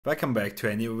Welcome back to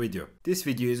a new video. This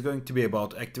video is going to be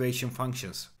about activation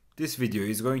functions. This video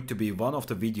is going to be one of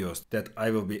the videos that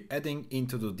I will be adding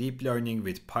into the Deep Learning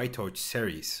with PyTorch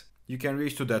series. You can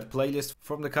reach to that playlist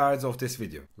from the cards of this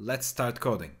video. Let's start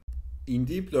coding. In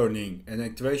deep learning, an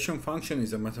activation function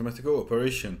is a mathematical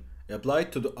operation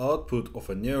applied to the output of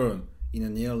a neuron in a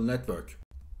neural network.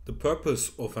 The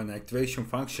purpose of an activation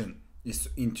function is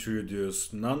to introduce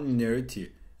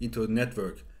nonlinearity into a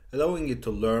network, allowing it to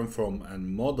learn from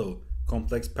and model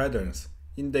complex patterns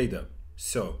in data.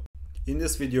 So, in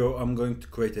this video I'm going to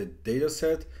create a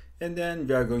dataset, and then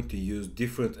we are going to use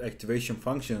different activation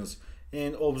functions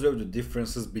and observe the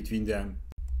differences between them.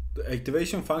 The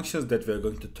activation functions that we are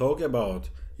going to talk about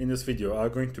in this video are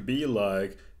going to be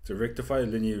like the rectified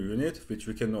linear unit, which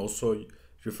we can also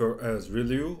refer as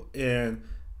ReLU, and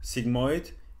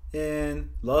sigmoid, and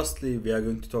lastly we are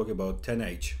going to talk about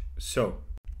 10H. So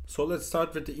let's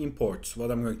start with the imports.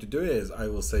 What I'm going to do is I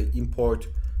will say import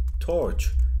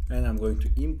torch, and I'm going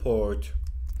to import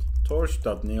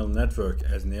torch.neural network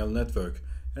as neural network,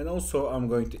 and also I'm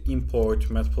going to import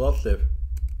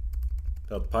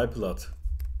matplotlib.pyplot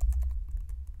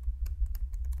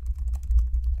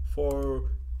for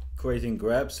creating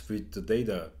grabs with the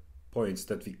data points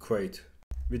that we create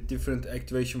with different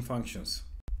activation functions.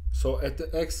 So at the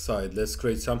x side, let's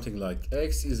create something like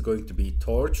x is going to be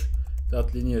torch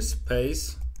that linear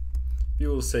space. We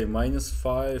will say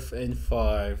 -5 and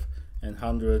 5 and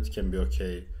 100 can be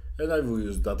okay, and I will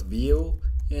use that view,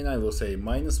 and I will say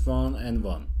 -1 and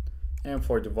 1. And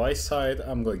for the y side,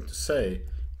 I'm going to say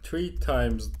 3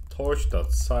 times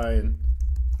torch.sign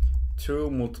 2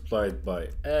 multiplied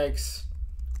by x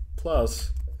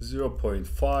plus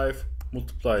 0.5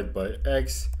 multiplied by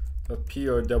x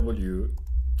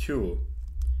PRW2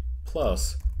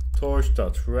 plus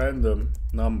torch.random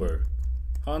number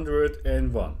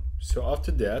 101. So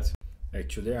after that,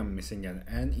 actually I'm missing an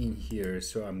n in here,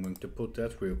 so I'm going to put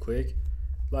that real quick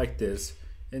like this,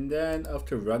 and then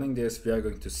after running this we are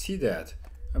going to see that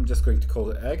I'm just going to call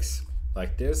the x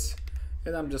like this,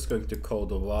 and I'm just going to call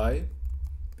the y.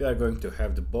 We are going to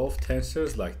have the both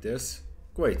tensors like this.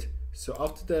 Great. So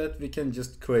after that we can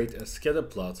just create a scatter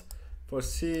plot for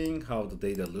seeing how the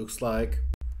data looks like.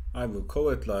 I will call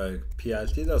it like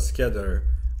plt.scatter.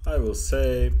 I will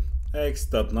say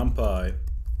x.numpy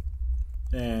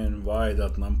and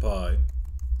y.numpy.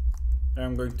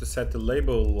 I'm going to set the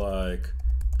label like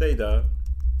data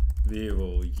we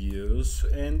will use,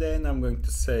 and then I'm going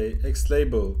to say x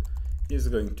label is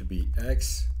going to be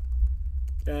x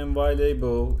and y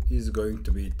label is going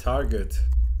to be target,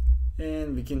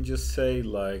 and we can just say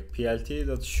like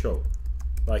plt.show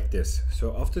like this.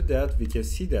 So after that we can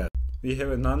see that we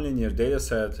have a nonlinear data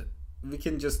set. We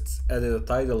can just add a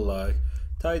title like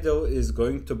title is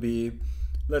going to be,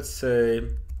 let's say,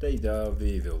 data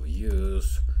we will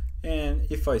use, and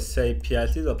if I say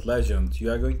plt.legend,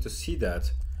 you are going to see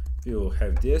that we will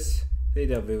have this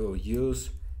data we will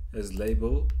use as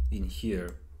label in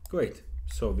here. Great.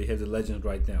 So we have the legend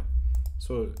right now.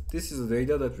 So this is the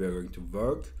data that we are going to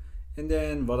work, and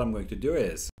then what I'm going to do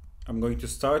is I'm going to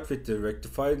start with the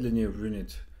rectified linear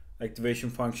unit activation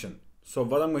function. So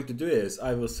what I'm going to do is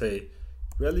I will say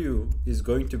ReLU is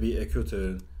going to be equal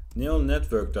to neural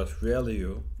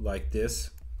network.ReLU like this,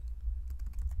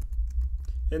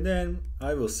 and then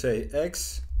I will say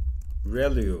x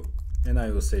ReLU, and I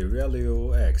will say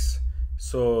ReLU x.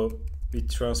 So we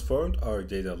transformed our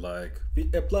data, like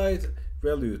we applied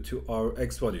ReLU to our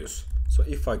x values. So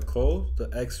if I call the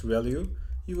x ReLU,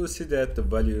 you will see that the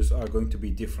values are going to be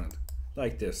different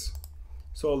like this.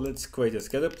 So let's create a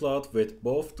scatter plot with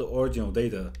both the original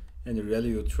data and the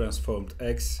ReLU transformed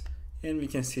x, and we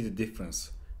can see the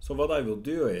difference. So what I will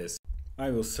do is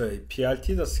I will say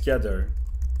plt.scatter,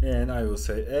 and I will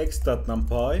say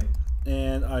x.numpy,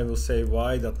 and I will say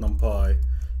y.numpy,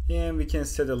 and we can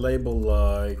set a label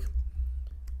like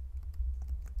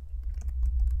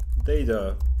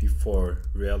data before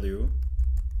ReLU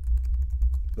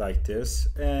like this,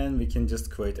 and we can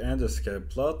just create another scatter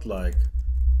plot like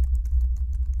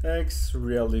x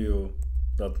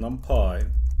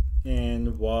ReLU.numpy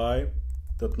and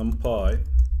y.numpy,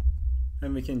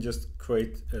 and we can just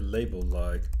create a label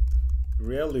like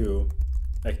ReLU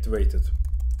activated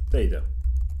data.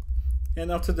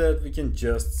 And after that we can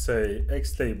just say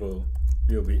x label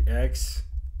will be x,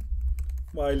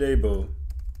 y label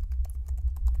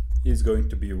is going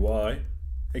to be y,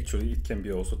 actually it can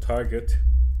be also target,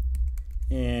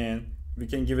 and we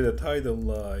can give it a title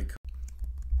like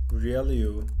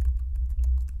ReLU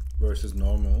versus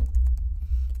normal,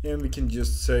 and we can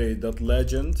just say that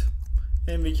legend,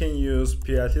 and we can use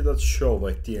plt.show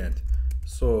at the end.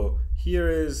 So Here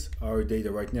is our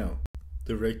data right now.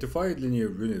 The rectified linear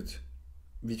unit,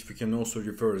 which we can also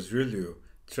refer as ReLU,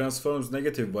 transforms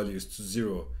negative values to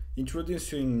zero,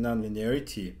 introducing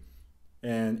nonlinearity,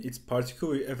 and it's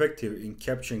particularly effective in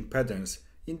capturing patterns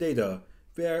in data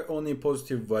where only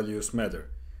positive values matter.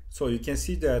 So you can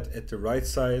see that at the right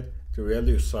side, the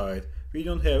ReLU side, we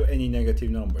don't have any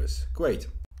negative numbers. Great.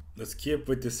 Let's keep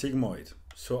with the sigmoid.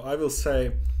 So I will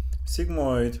say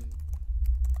sigmoid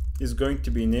is going to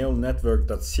be neural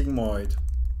network.sigmoid,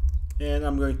 and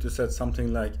I'm going to set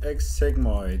something like x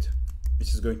sigmoid,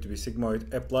 which is going to be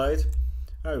sigmoid applied.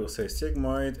 I will say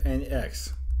sigmoid and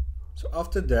x. So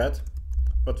after that,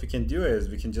 what we can do is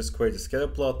we can just create a scatter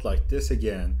plot like this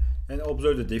again and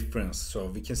observe the difference. So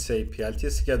we can say PLT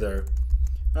scatter.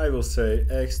 I will say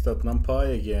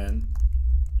x.numpy again,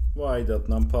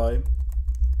 y.numpy,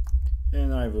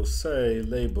 and I will say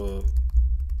label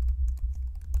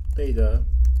data,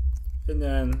 and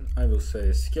then I will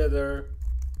say scatter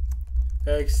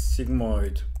x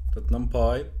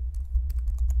sigmoid.numpy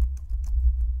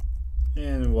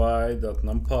and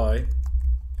y.numpy,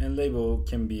 and label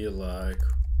can be like,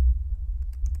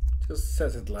 just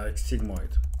set it like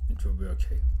sigmoid, it will be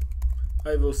okay.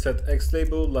 I will set x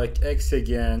label like x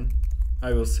again.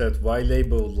 I will set y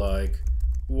label like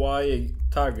y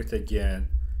target again.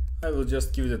 I will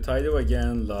just give the title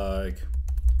again like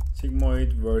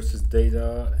sigmoid versus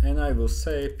data, and I will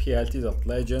say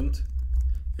plt.legend,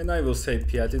 and I will say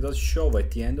plt.show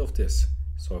at the end of this.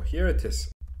 So here it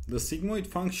is. The sigmoid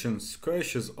function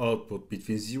squashes output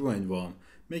between 0 and 1,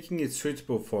 making it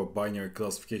suitable for binary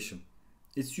classification.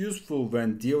 It's useful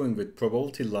when dealing with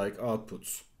probability-like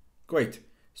outputs. Great,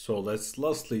 so let's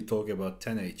lastly talk about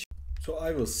 10H. So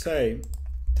I will say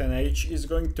 10H is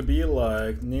going to be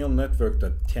like neural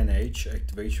network.10H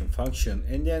activation function,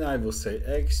 and then I will say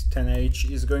x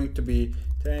 10H is going to be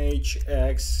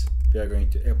 10HX. We are going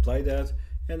to apply that,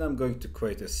 and I'm going to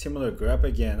create a similar graph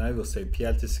again. I will say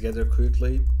PLT scatter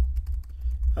quickly.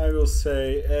 I will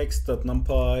say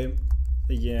x.numpy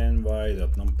again,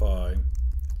 y.numpy,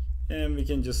 and we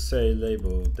can just say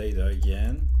label data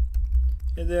again,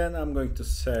 and then I'm going to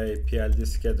say PLT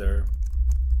scatter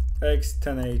x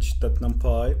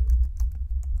 10h.numpy,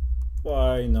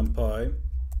 y numpy,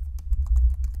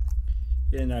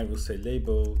 and I will say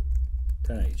label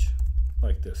 10h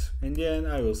like this, and then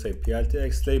I will say PLT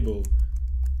x label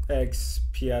x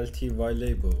PLT y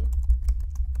label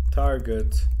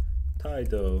target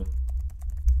title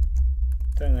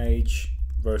 10h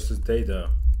versus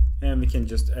data, and we can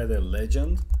just add a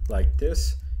legend like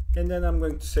this, and then I'm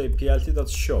going to say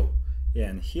plt.show,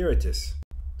 and here it is.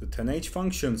 The 10H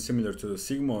function, similar to the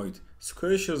sigmoid,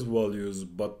 squashes values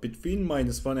but between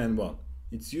 -1 and 1.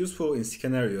 It's useful in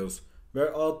scenarios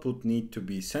where output need to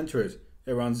be centered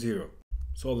around 0.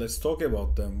 So let's talk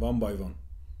about them one by one.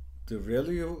 The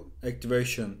ReLU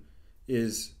activation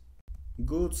is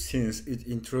good since it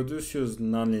introduces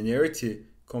nonlinearity,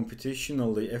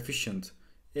 computationally efficient,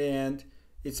 and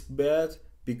it's bad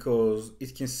because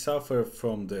it can suffer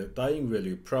from the dying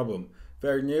ReLU problem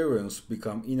where neurons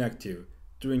become inactive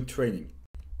during training.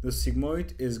 The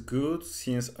sigmoid is good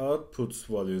since outputs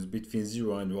values between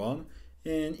 0 and 1,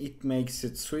 and it makes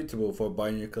it suitable for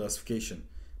binary classification.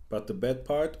 But the bad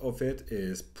part of it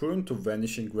is prone to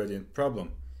vanishing gradient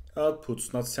problem,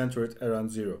 outputs not centered around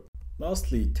 0.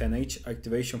 Lastly, 10H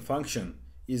activation function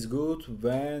is good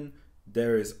when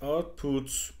there is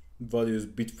outputs values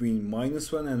between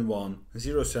 -1 and 1,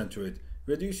 0 centered,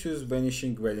 reduces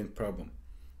vanishing gradient problem.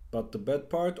 But the bad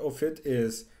part of it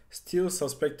is still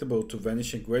susceptible to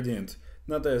vanishing gradient,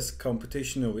 not as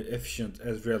computationally efficient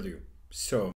as ReLU.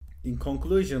 So, in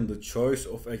conclusion, the choice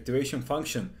of activation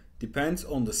function depends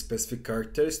on the specific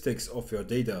characteristics of your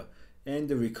data and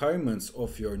the requirements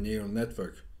of your neural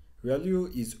network. ReLU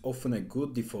is often a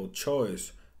good default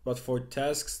choice, but for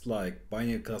tasks like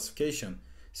binary classification,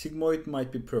 sigmoid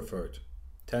might be preferred.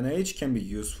 10H can be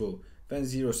useful when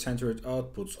zero-centered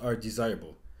outputs are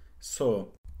desirable.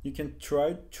 So, you can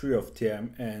try 3 of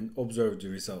them and observe the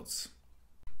results.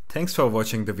 Thanks for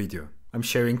watching the video. I'm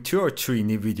sharing 2 or 3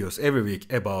 new videos every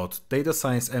week about data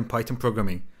science and Python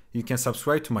programming. You can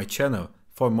subscribe to my channel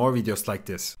for more videos like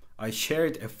this. I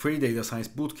shared a free data science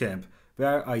bootcamp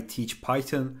where I teach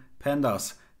Python,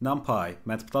 Pandas, NumPy,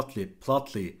 Matplotlib,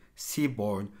 Plotly,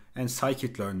 Seaborn, and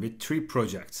scikit-learn with 3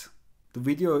 projects. The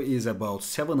video is about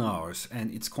 7 hours and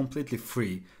it's completely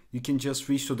free. You can just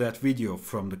reach to that video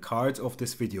from the cards of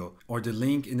this video or the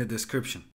link in the description.